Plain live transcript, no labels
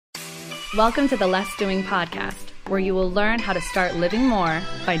Welcome to the Less Doing podcast, where you will learn how to start living more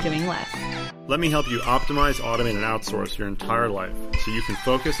by doing less. Let me help you optimize, automate, and outsource your entire life so you can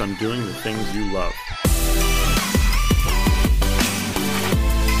focus on doing the things you love.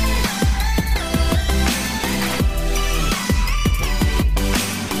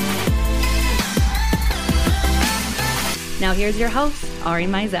 Now here's your host, Ari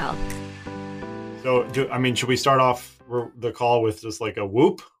Mizell. So, should we start off the call with just like a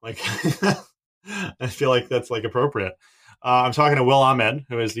whoop? Like, I feel like that's like appropriate. I'm talking to Will Ahmed,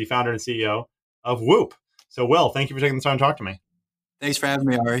 who is the founder and CEO of Whoop. So, Will, thank you for taking the time to talk to me. Thanks for having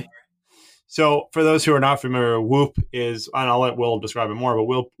me, Ari. So, for those who are not familiar, Whoop is, and I'll let Will describe it more,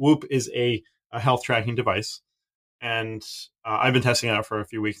 but Whoop is a health tracking device. And I've been testing it out for a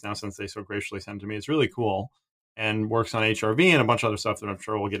few weeks now since they so graciously sent it to me. It's really cool and works on HRV and a bunch of other stuff that I'm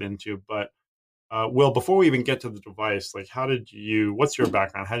sure we'll get into. But Will, before we even get to the device, like what's your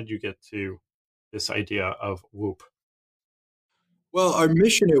background? How did you get to this idea of Whoop? Well, our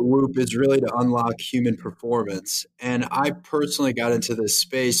mission at Whoop is really to unlock human performance. And I personally got into this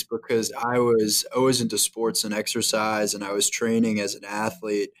space because I was always into sports and exercise, and I was training as an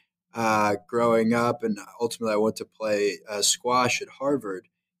athlete growing up. And ultimately, I went to play squash at Harvard.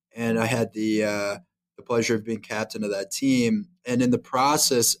 And I had the pleasure of being captain of that team. And in the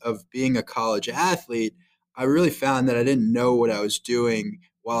process of being a college athlete, I really found that I didn't know what I was doing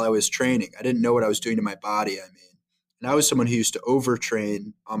while I was training. I didn't know what I was doing to my body, And I was someone who used to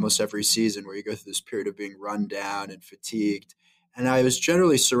overtrain almost every season, where you go through this period of being run down and fatigued. And I was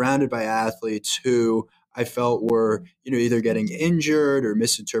generally surrounded by athletes who I felt were, either getting injured or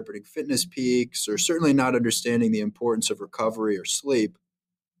misinterpreting fitness peaks, or certainly not understanding the importance of recovery or sleep.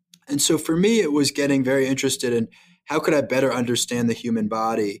 And so for me, it was getting very interested in how could I better understand the human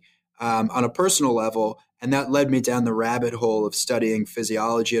body on a personal level. And that led me down the rabbit hole of studying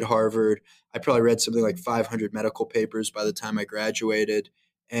physiology at Harvard. I probably read something like 500 medical papers by the time I graduated.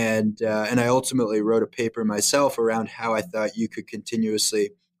 And I ultimately wrote a paper myself around how I thought you could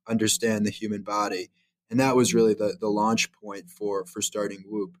continuously understand the human body. And that was really the launch point for starting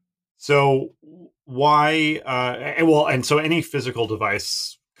Whoop. So why, and so any physical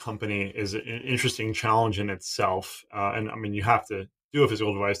device company is an interesting challenge in itself. You have to do a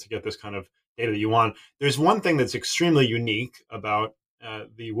physical device to get this kind of data that you want. There's one thing that's extremely unique about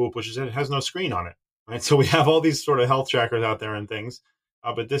the Whoop, which is it has no screen on it, right? So we have all these sort of health trackers out there and things,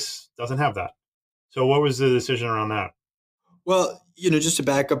 but this doesn't have that. So what was the decision around that? Well, just to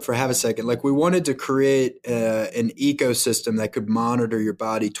back up for half a second, we wanted to create an ecosystem that could monitor your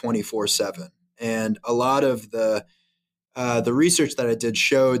body 24/7. And a lot of the research that I did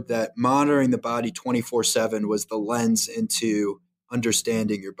showed that monitoring the body 24/7 was the lens into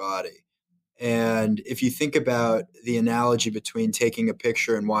understanding your body. And if you think about the analogy between taking a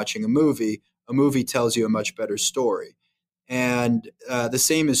picture and watching a movie tells you a much better story. And the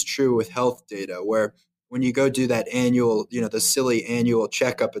same is true with health data, where when you go do that annual, the silly annual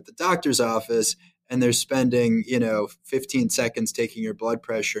checkup at the doctor's office, and they're spending, 15 seconds taking your blood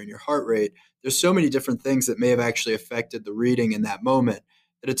pressure and your heart rate, there's so many different things that may have actually affected the reading in that moment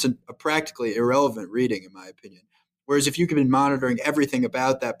that it's a practically irrelevant reading, in my opinion. Whereas if you could be monitoring everything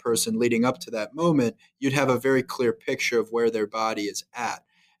about that person leading up to that moment, you'd have a very clear picture of where their body is at.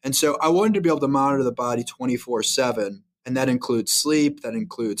 And so I wanted to be able to monitor the body 24/7, and that includes sleep, that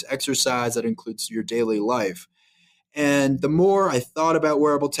includes exercise, that includes your daily life. And the more I thought about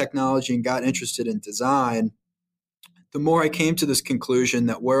wearable technology and got interested in design, the more I came to this conclusion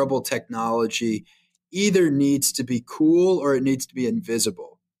that wearable technology either needs to be cool or it needs to be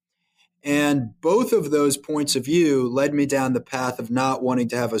invisible. And both of those points of view led me down the path of not wanting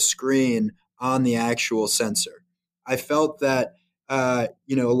to have a screen on the actual sensor. I felt that, a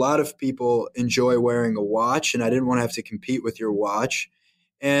lot of people enjoy wearing a watch, and I didn't want to have to compete with your watch.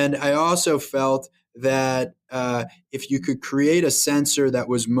 And I also felt that if you could create a sensor that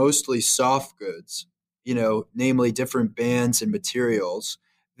was mostly soft goods, namely different bands and materials,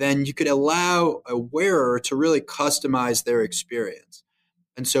 then you could allow a wearer to really customize their experience.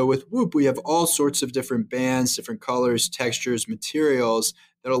 And so with Whoop, we have all sorts of different bands, different colors, textures, materials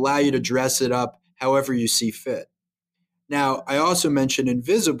that allow you to dress it up however you see fit. Now, I also mentioned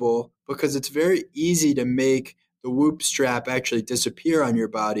invisible because it's very easy to make the Whoop strap actually disappear on your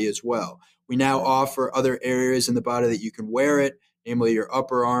body as well. We now offer other areas in the body that you can wear it, namely your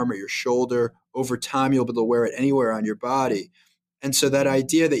upper arm or your shoulder. Over time, you'll be able to wear it anywhere on your body. And so that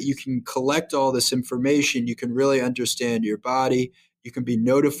idea that you can collect all this information, you can really understand your body, you can be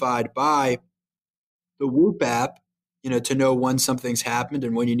notified by the Whoop app, to know when something's happened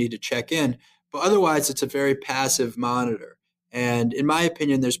and when you need to check in. But otherwise, it's a very passive monitor. And in my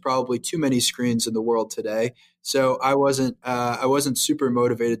opinion, there's probably too many screens in the world today. So I wasn't super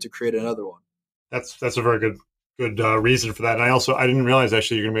motivated to create another one. That's a very good reason for that. And I didn't realize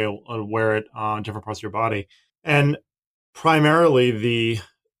actually you're going to be able to wear it on different parts of your body. And primarily the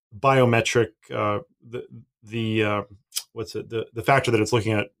biometric, the what's it, the factor that it's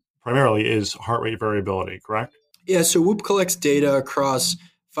looking at primarily is heart rate variability, correct? Yeah, so Whoop collects data across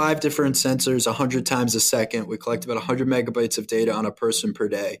 5 different sensors 100 times a second. We collect about 100 megabytes of data on a person per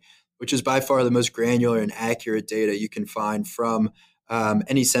day, which is by far the most granular and accurate data you can find from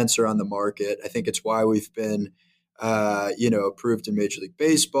any sensor on the market. I think it's why we've been approved in Major League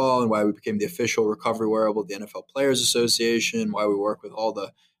Baseball and why we became the official recovery wearable of the NFL Players Association, why we work with all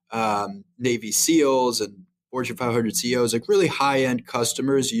the Navy SEALs and Fortune 500 CEOs. Like really high-end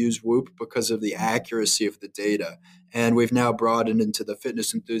customers use Whoop because of the accuracy of the data. And we've now broadened into the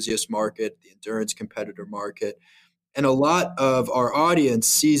fitness enthusiast market, the endurance competitor market. And a lot of our audience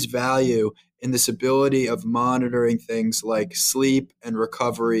sees value in this ability of monitoring things like sleep and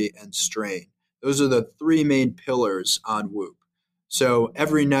recovery and strain. Those are the 3 main pillars on Whoop. So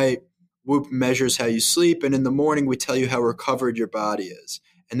every night, Whoop measures how you sleep, and in the morning, we tell you how recovered your body is.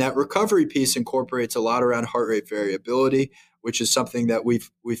 And that recovery piece incorporates a lot around heart rate variability, which is something that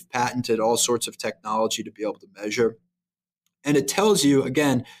we've patented all sorts of technology to be able to measure. And it tells you,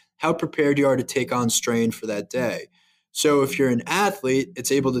 again, how prepared you are to take on strain for that day. So if you're an athlete,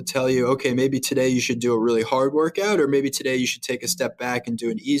 it's able to tell you, okay, maybe today you should do a really hard workout, or maybe today you should take a step back and do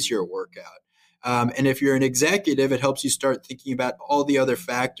an easier workout. And if you're an executive, it helps you start thinking about all the other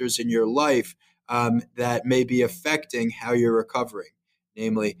factors in your life that may be affecting how you're recovering,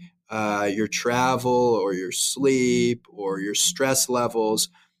 namely your travel or your sleep or your stress levels.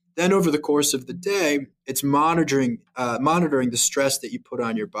 Then over the course of the day, it's monitoring the stress that you put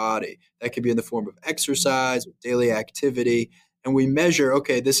on your body. That could be in the form of exercise, or daily activity. And we measure,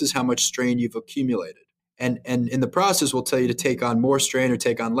 okay, this is how much strain you've accumulated. And in the process, we'll tell you to take on more strain or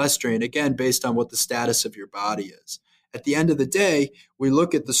take on less strain, again, based on what the status of your body is. At the end of the day, we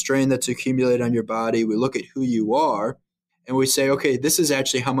look at the strain that's accumulated on your body. We look at who you are, and we say, okay, this is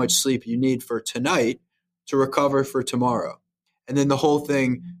actually how much sleep you need for tonight to recover for tomorrow. And then the whole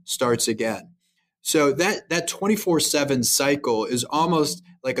thing starts again. So that 24/7 cycle is almost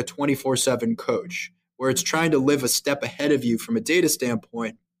like a 24/7 coach, where it's trying to live a step ahead of you from a data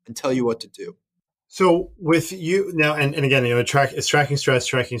standpoint and tell you what to do. So with you now, and again, it's tracking stress,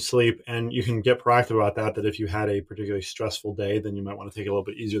 tracking sleep, and you can get proactive about that. That if you had a particularly stressful day, then you might want to take it a little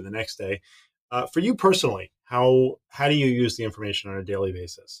bit easier the next day. For you personally, how do you use the information on a daily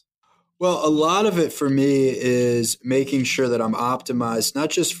basis? Well, a lot of it for me is making sure that I'm optimized, not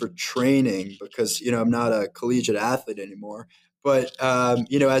just for training, because I'm not a collegiate athlete anymore, but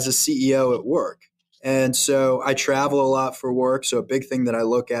as a CEO at work. And so I travel a lot for work. So a big thing that I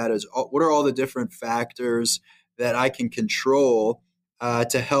look at is what are all the different factors that I can control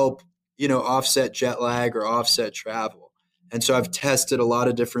to help offset jet lag or offset travel. And so I've tested a lot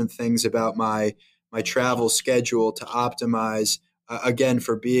of different things about my travel schedule to optimize again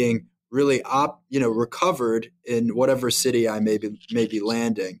for being really recovered in whatever city I may be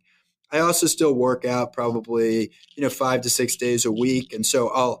landing. I also still work out probably 5 to 6 days a week, and so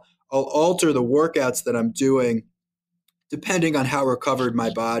I'll alter the workouts that I'm doing depending on how recovered my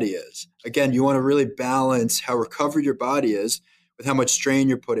body is. Again, you want to really balance how recovered your body is with how much strain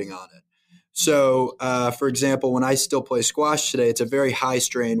you're putting on it. So, for example, when I still play squash today, it's a very high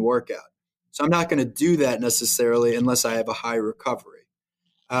strain workout. So I'm not going to do that necessarily unless I have a high recovery.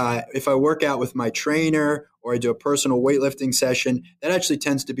 If I work out with my trainer or I do a personal weightlifting session, that actually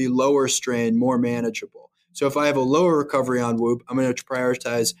tends to be lower strain, more manageable. So if I have a lower recovery on Whoop, I'm going to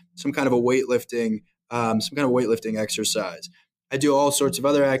prioritize some kind of weightlifting exercise. I do all sorts of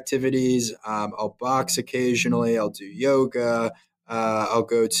other activities. I'll box occasionally. I'll do yoga. I'll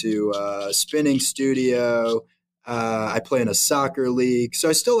go to a spinning studio. I play in a soccer league. So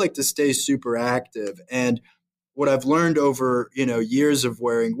I still like to stay super active. And what I've learned over years of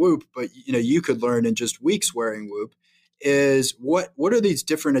wearing Whoop, but you could learn in just weeks wearing Whoop, is what are these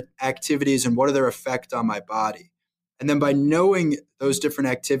different activities and what are their effect on my body? And then by knowing those different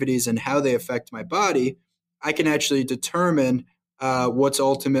activities and how they affect my body, I can actually determine what's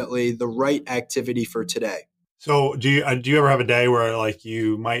ultimately the right activity for today. So do you ever have a day where like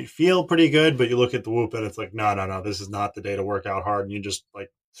you might feel pretty good, but you look at the Whoop and it's like, no, this is not the day to work out hard, and you just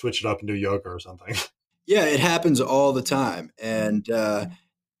like switch it up and do yoga or something? Yeah, it happens all the time. And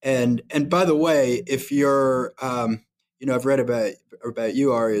by the way, if you're I've read about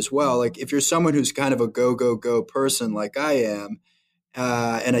you, Ari, as well. Like if you're someone who's kind of a go person like I am,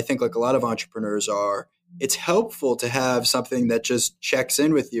 and I think like a lot of entrepreneurs are, it's helpful to have something that just checks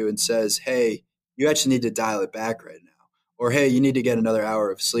in with you and says, hey, you actually need to dial it back right now. Or, hey, you need to get another hour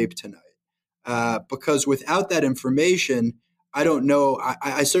of sleep tonight. Because without that information, I don't know.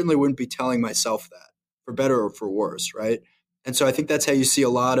 I certainly wouldn't be telling myself that, for better or for worse, right? And so I think that's how you see a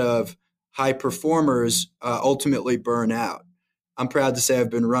lot of high performers ultimately burn out. I'm proud to say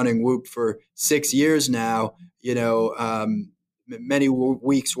I've been running Whoop for 6 years now, many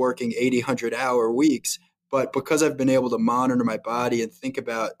weeks working 80, 100-hour weeks. But because I've been able to monitor my body and think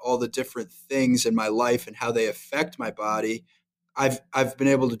about all the different things in my life and how they affect my body, I've been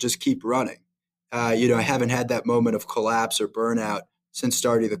able to just keep running. I haven't had that moment of collapse or burnout since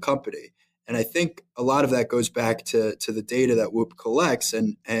starting the company. And I think a lot of that goes back to the data that Whoop collects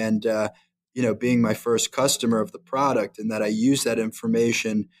and being my first customer of the product, and that I use that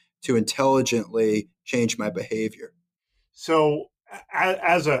information to intelligently change my behavior. So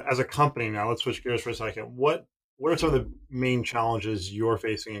as a company now, let's switch gears for a second. What are some of the main challenges you're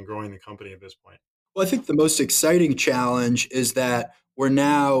facing in growing the company at this point? Well, I think the most exciting challenge is that we're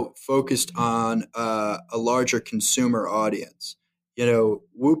now focused on a larger consumer audience.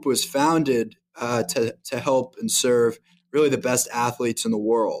 Whoop was founded to help and serve really the best athletes in the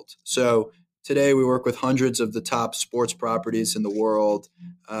world. So today we work with hundreds of the top sports properties in the world.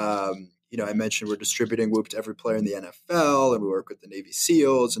 I mentioned we're distributing Whoop to every player in the NFL, and we work with the Navy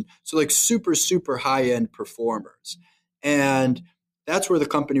SEALs, and so like super, super high-end performers. And that's where the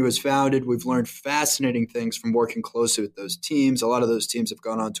company was founded. We've learned fascinating things from working closely with those teams. A lot of those teams have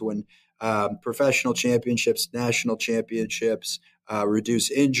gone on to win professional championships, national championships, reduce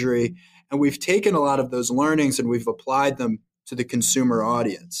injury. And we've taken a lot of those learnings and we've applied them to the consumer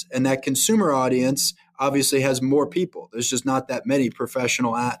audience. And that consumer audience obviously has more people. There's just not that many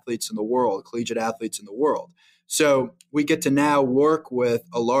professional athletes in the world, collegiate athletes in the world. So we get to now work with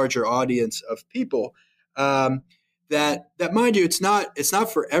a larger audience of people. That mind you, it's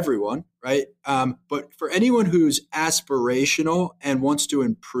not for everyone, right? But for anyone who's aspirational and wants to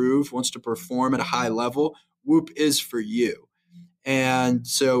improve, wants to perform at a high level, Whoop is for you. And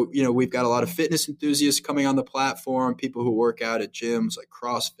so, we've got a lot of fitness enthusiasts coming on the platform, people who work out at gyms like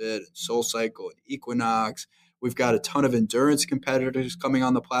CrossFit and SoulCycle and Equinox. We've got a ton of endurance competitors coming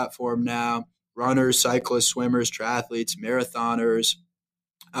on the platform now, runners, cyclists, swimmers, triathletes, marathoners.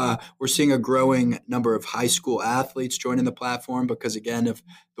 We're seeing a growing number of high school athletes joining the platform because, again, of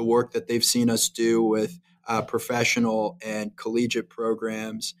the work that they've seen us do with professional and collegiate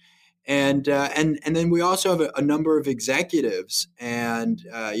programs. And then we also have a number of executives and,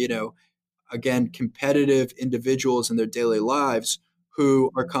 again, competitive individuals in their daily lives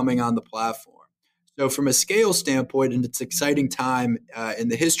who are coming on the platform. So from a scale standpoint, and it's an exciting time in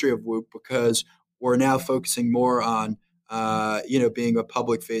the history of Whoop because we're now focusing more on being a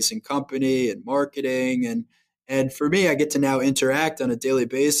public-facing company and marketing, and for me, I get to now interact on a daily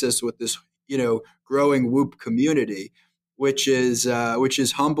basis with this growing Whoop community, which is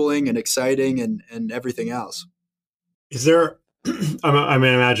humbling and exciting and everything else. Is there? I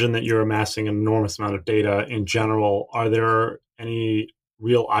mean, imagine that you're amassing an enormous amount of data in general. Are there any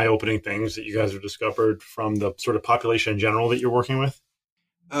real eye-opening things that you guys have discovered from the sort of population in general that you're working with?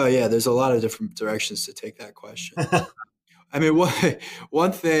 Oh yeah, there's a lot of different directions to take that question. I mean,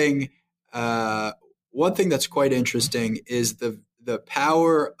 one thing that's quite interesting is the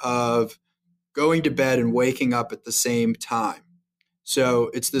power of going to bed and waking up at the same time.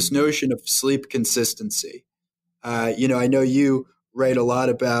 So it's this notion of sleep consistency. I know you write a lot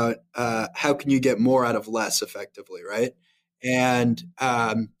about how can you get more out of less effectively, right? And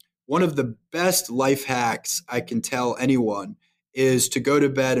one of the best life hacks I can tell anyone is to go to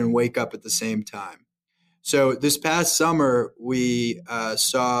bed and wake up at the same time. So this past summer, we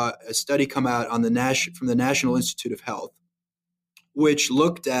saw a study come out on from the National Institute of Health, which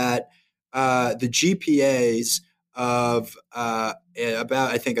looked at the GPAs of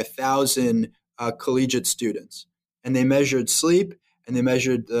about, I think, 1,000 collegiate students. And they measured sleep, and they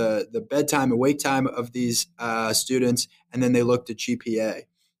measured the bedtime and wake time of these students, and then they looked at GPA.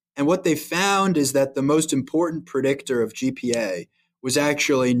 And what they found is that the most important predictor of GPA was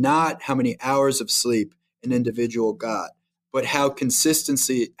actually not how many hours of sleep an individual got, but how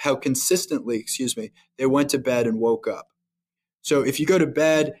consistently, they went to bed and woke up. So if you go to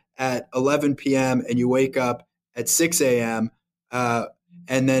bed at 11 p.m. and you wake up at 6 a.m.,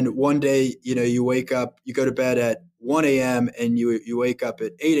 and then one day, you wake up, you go to bed at 1 a.m. and you wake up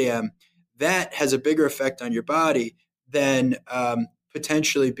at 8 a.m., that has a bigger effect on your body than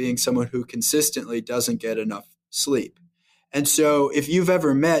potentially being someone who consistently doesn't get enough sleep. And so if you've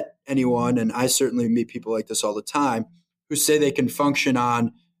ever met anyone, and I certainly meet people like this all the time, who say they can function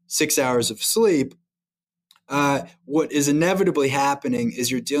on 6 hours of sleep, what is inevitably happening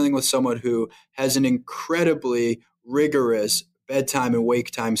is you're dealing with someone who has an incredibly rigorous bedtime and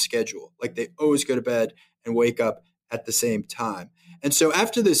wake time schedule. Like they always go to bed and wake up at the same time. And so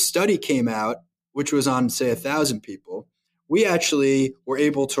after this study came out, which was on, say, 1,000 people, we actually were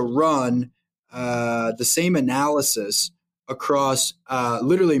able to run the same analysis across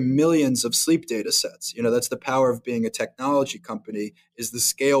literally millions of sleep data sets. That's the power of being a technology company, is the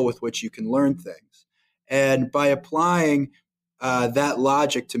scale with which you can learn things. And by applying that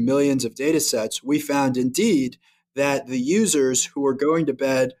logic to millions of data sets, we found indeed that the users who were going to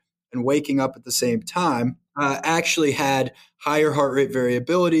bed and waking up at the same time actually had higher heart rate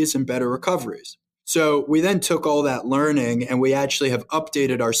variabilities and better recoveries. So we then took all that learning and we actually have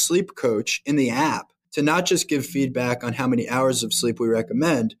updated our sleep coach in the app to not just give feedback on how many hours of sleep we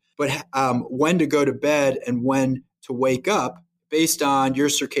recommend, but when to go to bed and when to wake up based on your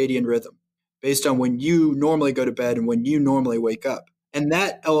circadian rhythm, based on when you normally go to bed and when you normally wake up. And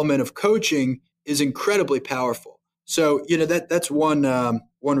that element of coaching is incredibly powerful. So, that's one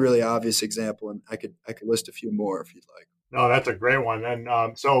really obvious example, and I could list a few more if you'd like. No, that's a great one. And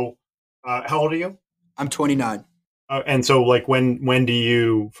how old are you? I'm 29. And so, like, when do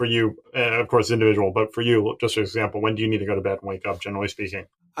you, for you, of course, individual, but for you, just for example, when do you need to go to bed and wake up, generally speaking?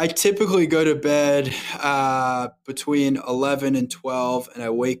 I typically go to bed between 11 and 12, and I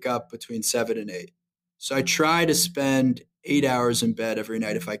wake up between 7 and 8. So I try to spend 8 hours in bed every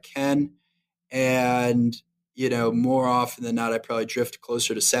night if I can. And, more often than not, I probably drift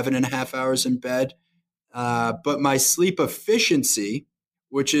closer to 7.5 hours in bed. But my sleep efficiency,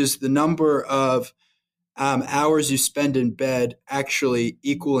 which is the number of hours you spend in bed actually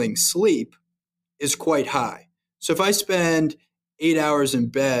equaling sleep, is quite high. So if I spend 8 hours in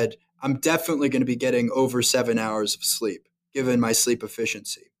bed, I'm definitely going to be getting over 7 hours of sleep, given my sleep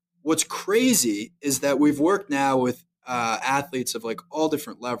efficiency. What's crazy is that we've worked now with athletes of like all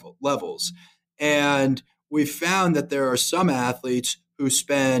different levels. And we've found that there are some athletes who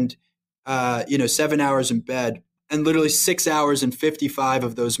spend 7 hours in bed, and literally 6 hours and 55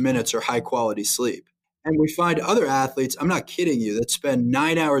 of those minutes are high quality sleep. And we find other athletes, I'm not kidding you, that spend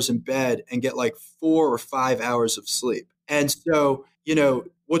 9 hours in bed and get like 4 or 5 hours of sleep. And so,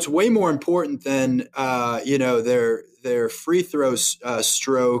 what's way more important than, their free throw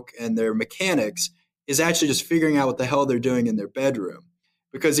stroke and their mechanics is actually just figuring out what the hell they're doing in their bedroom.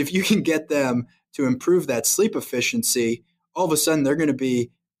 Because if you can get them to improve that sleep efficiency, all of a sudden they're going to be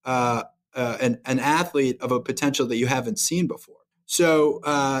an athlete of a potential that you haven't seen before. So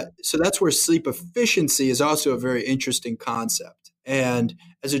that's where sleep efficiency is also a very interesting concept. And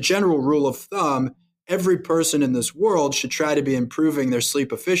as a general rule of thumb, every person in this world should try to be improving their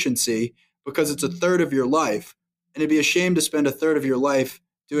sleep efficiency because it's a third of your life. And it'd be a shame to spend a third of your life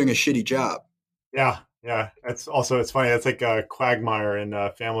doing a shitty job. Yeah. It's funny. That's like Quagmire in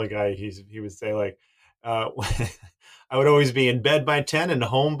Family Guy. He would say like, I would always be in bed by 10 and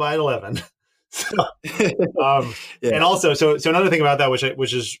home by 11. So, yeah. And also, so another thing about that,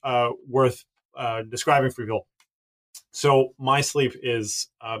 which is worth describing for people. So my sleep is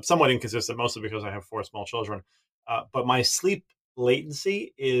somewhat inconsistent, mostly because I have 4 small children. But my sleep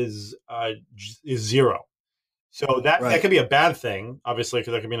latency is 0. So that could be a bad thing, obviously,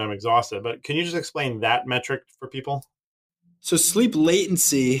 because that could mean I'm exhausted. But can you just explain that metric for people? So sleep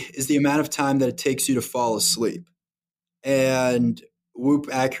latency is the amount of time that it takes you to fall asleep. And Whoop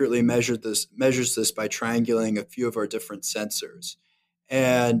accurately measures this by triangulating a few of our different sensors.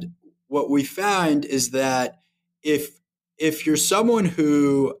 And what we find is that if you're someone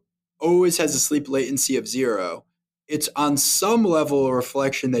who always has a sleep latency of 0, it's on some level a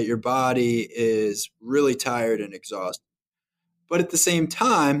reflection that your body is really tired and exhausted. But at the same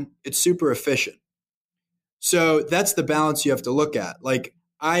time, it's super efficient. So that's the balance you have to look at. Like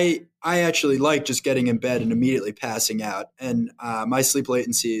I actually like just getting in bed and immediately passing out. And my sleep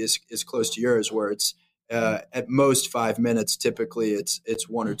latency is close to yours, where it's at most 5 minutes. Typically, it's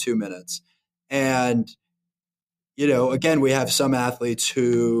 1 or 2 minutes. And again, we have some athletes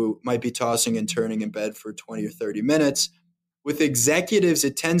who might be tossing and turning in bed for 20 or 30 minutes. With executives,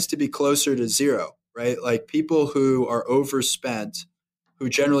 it tends to be closer to 0, right? Like people who are overspent, who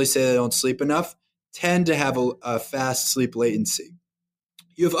generally say they don't sleep enough, tend to have a fast sleep latency.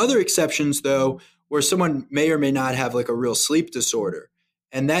 You have other exceptions, though, where someone may or may not have like a real sleep disorder.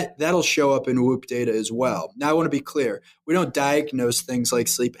 And that'll show up in Whoop data as well. Now, I want to be clear. We don't diagnose things like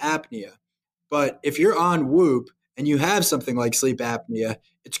sleep apnea. But if you're on Whoop and you have something like sleep apnea,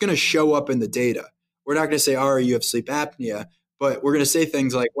 it's going to show up in the data. We're not going to say, Ari, you have sleep apnea, but we're going to say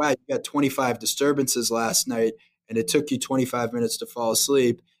things like, wow, you got 25 disturbances last night and it took you 25 minutes to fall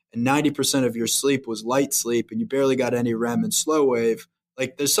asleep. and 90% of your sleep was light sleep and you barely got any REM and slow wave,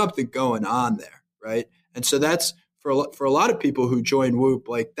 like there's something going on there, right? And so that's for a lot of people who join Whoop,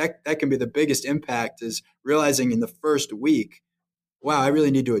 like that can be the biggest impact, is realizing in the first week, wow, I really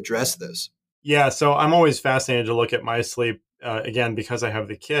need to address this. Yeah, so I'm always fascinated to look at my sleep again because I have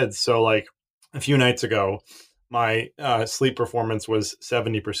the kids. So like a few nights ago, my sleep performance was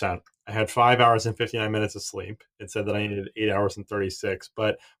 70%. I had 5 hours and 59 minutes of sleep. It said that I needed 8 hours and 36.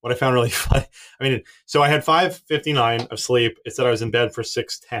 But what I found really funny, I mean, so I had 5:59 of sleep. It said I was in bed for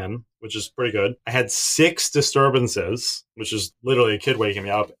 6:10, which is pretty good. I had 6 disturbances, which is literally a kid waking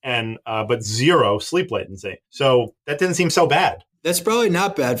me up, and but 0 sleep latency. So that didn't seem so bad. That's probably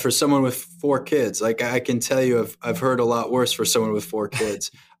not bad for someone with 4 kids. Like I can tell you, I've heard a lot worse for someone with 4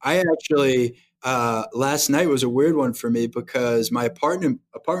 kids. I actually last night was a weird one for me because my apartment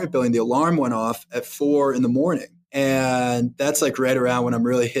building, the alarm went off at 4 in the morning, and that's like right around when I'm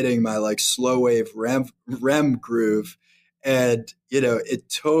really hitting my like slow wave REM groove, and it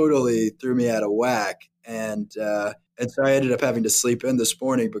totally threw me out of whack, and so I ended up having to sleep in this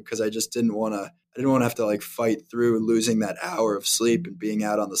morning because I just didn't want to. I didn't want to have to like fight through losing that hour of sleep and being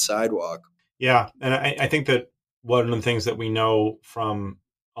out on the sidewalk. Yeah, and I think that one of the things that we know from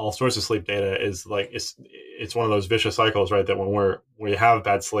all sorts of sleep data is like it's one of those vicious cycles, right? That when we have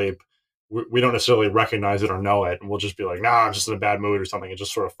bad sleep, we don't necessarily recognize it or know it, and we'll just be like, "Nah, I'm just in a bad mood" or something, and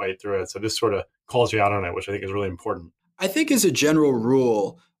just sort of fight through it. So this sort of calls you out on it, which I think is really important. I think as a general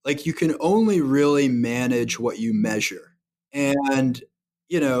rule, like you can only really manage what you measure, and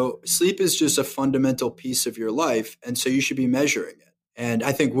sleep is just a fundamental piece of your life, and so you should be measuring it. And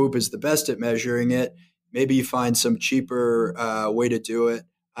I think Whoop is the best at measuring it. Maybe you find some cheaper way to do it.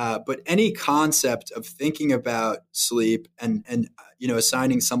 But any concept of thinking about sleep and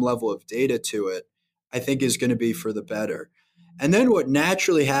assigning some level of data to it, I think is going to be for the better. And then what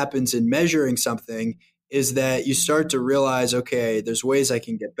naturally happens in measuring something is that you start to realize, okay, there's ways I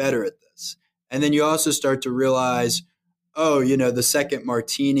can get better at this. And then you also start to realize, oh, the second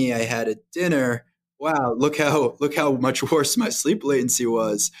martini I had at dinner, wow, look how much worse my sleep latency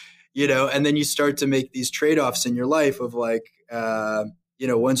was, and then you start to make these trade-offs in your life of like,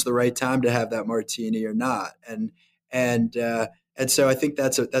 when's the right time to have that martini or not, and so I think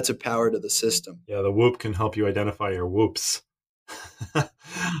that's a power to the system. Yeah, the Whoop can help you identify your whoops.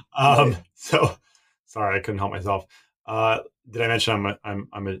 Right. So sorry, I couldn't help myself. Did I mention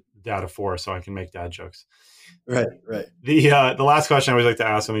I'm a dad of 4, so I can make dad jokes? Right. The last question I always like to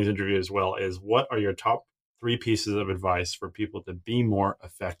ask on these interviews, Will, is what are your top 3 pieces of advice for people to be more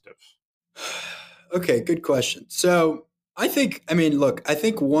effective? Okay, good question. So I think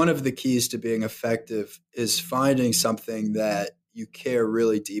one of the keys to being effective is finding something that you care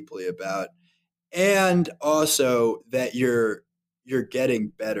really deeply about, and also that you're getting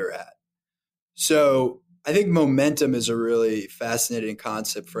better at. So I think momentum is a really fascinating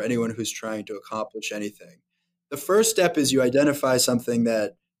concept for anyone who's trying to accomplish anything. The first step is you identify something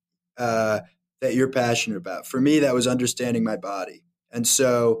that you're passionate about. For me, that was understanding my body. And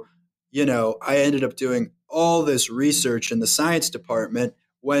so, I ended up doing all this research in the science department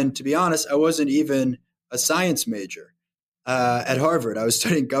when, to be honest, I wasn't even a science major. At Harvard, I was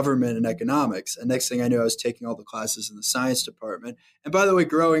studying government and economics. And next thing I knew, I was taking all the classes in the science department. And by the way,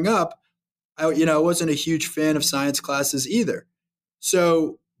 growing up, I wasn't a huge fan of science classes either.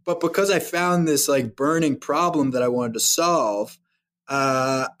 So, but because I found this like burning problem that I wanted to solve,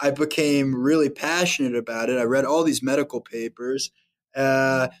 I became really passionate about it. I read all these medical papers,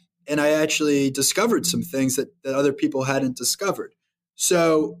 and I actually discovered some things that other people hadn't discovered.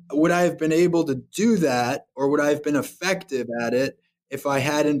 So, would I have been able to do that, or would I have been effective at it if I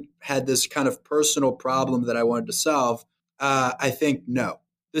hadn't had this kind of personal problem that I wanted to solve? I think no.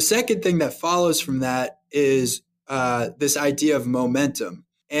 The second thing that follows from that is this idea of momentum.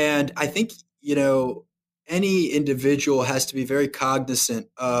 And I think, any individual has to be very cognizant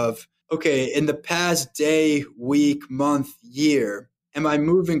of, okay, in the past day, week, month, year, am I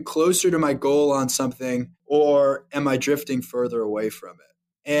moving closer to my goal on something, or am I drifting further away from it?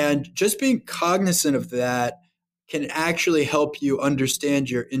 And just being cognizant of that can actually help you understand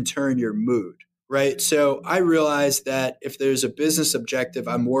in turn your mood. Right. So I realize that if there's a business objective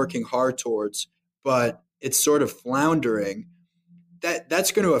I'm working hard towards, but it's sort of floundering,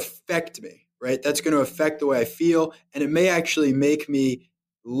 that's going to affect me. Right. That's going to affect the way I feel. And it may actually make me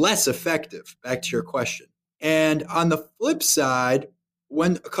less effective. Back to your question. And on the flip side,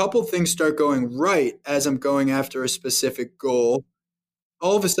 when a couple things start going right as I'm going after a specific goal,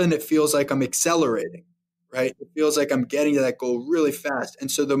 all of a sudden it feels like I'm accelerating. Right. It feels like I'm getting to that goal really fast.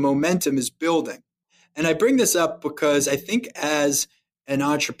 And so the momentum is building. And I bring this up because I think as an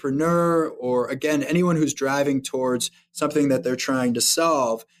entrepreneur, or again, anyone who's driving towards something that they're trying to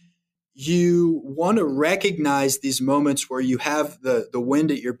solve, you want to recognize these moments where you have the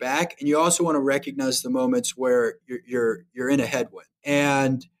wind at your back, and you also want to recognize the moments where you're in a headwind.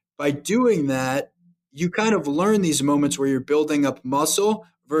 And by doing that, you kind of learn these moments where you're building up muscle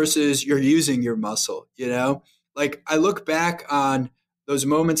versus you're using your muscle, you know? Like, I look back on those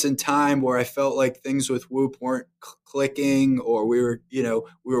moments in time where I felt like things with Whoop weren't clicking, or we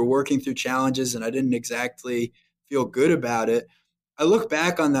were working through challenges and I didn't exactly feel good about it. I look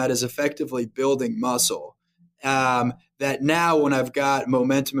back on that as effectively building muscle, that now when I've got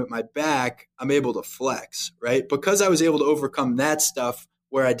momentum at my back, I'm able to flex, right? Because I was able to overcome that stuff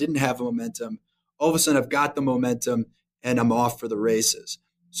where I didn't have momentum, all of a sudden I've got the momentum and I'm off for the races.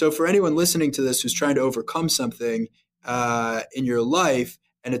 So for anyone listening to this who's trying to overcome something in your life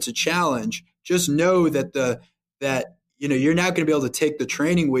and it's a challenge, just know that you're not going to be able to take the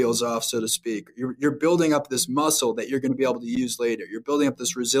training wheels off, so to speak. You're building up this muscle that you're going to be able to use later. You're building up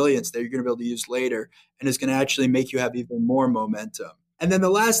this resilience that you're going to be able to use later, and it's going to actually make you have even more momentum. And then the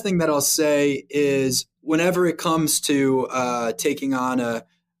last thing that I'll say is, whenever it comes to taking on a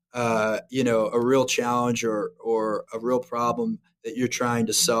real challenge or a real problem that you're trying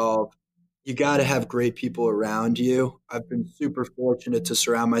to solve, you got to have great people around you. I've been super fortunate to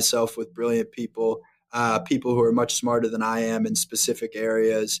surround myself with brilliant people. People who are much smarter than I am in specific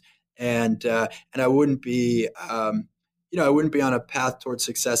areas, and I wouldn't be on a path towards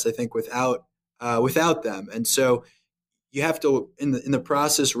success, I think, without them. And so you have to, in the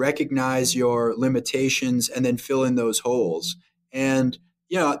process, recognize your limitations and then fill in those holes. And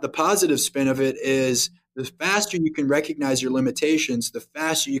the positive spin of it is, the faster you can recognize your limitations, the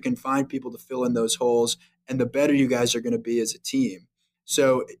faster you can find people to fill in those holes, and the better you guys are going to be as a team.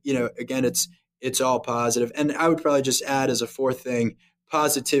 So again, it's all positive. And I would probably just add as a fourth thing,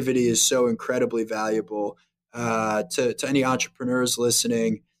 positivity is so incredibly valuable to any entrepreneurs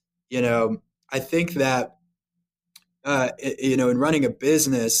listening. I think that, in running a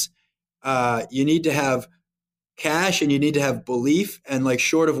business, you need to have cash and you need to have belief. And like,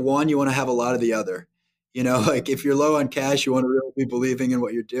 short of one, you want to have a lot of the other. Like, if you're low on cash, you want to really be believing in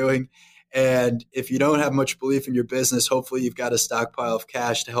what you're doing. And if you don't have much belief in your business, hopefully you've got a stockpile of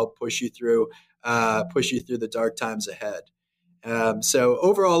cash to help push you through the dark times ahead. So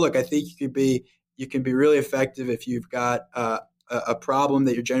overall, look, I think you can be really effective if you've got a problem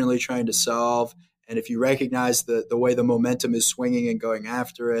that you're generally trying to solve, and if you recognize the way the momentum is swinging and going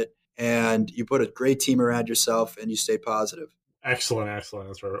after it, and you put a great team around yourself and you stay positive. Excellent answer.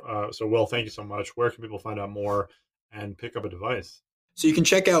 So Will, thank you so much. Where can people find out more and pick up a device? So you can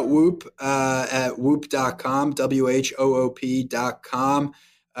check out Whoop at whoop.com, WHOOP.com.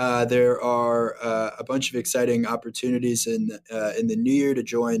 There are a bunch of exciting opportunities in the new year to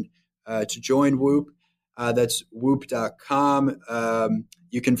join Whoop. That's whoop.com.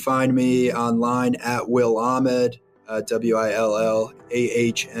 You can find me online at Will Ahmed,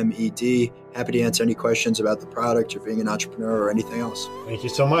 WILLAHMED. Happy to answer any questions about the product or being an entrepreneur or anything else. Thank you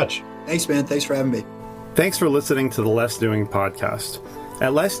so much. Thanks, man. Thanks for having me. Thanks for listening to the Less Doing podcast.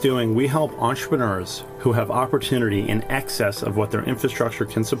 At Less Doing, we help entrepreneurs who have opportunity in excess of what their infrastructure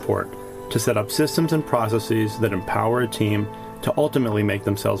can support to set up systems and processes that empower a team to ultimately make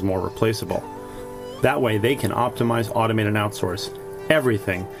themselves more replaceable. That way, they can optimize, automate, and outsource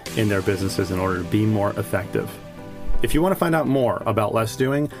everything in their businesses in order to be more effective. If you want to find out more about Less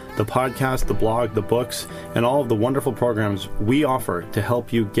Doing, the podcast, the blog, the books, and all of the wonderful programs we offer to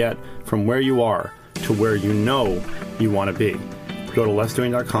help you get from where you are to where you know you want to be, go to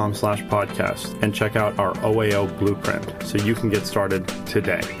lessdoing.com/podcast and check out our OAO blueprint so you can get started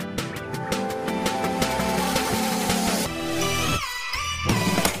today.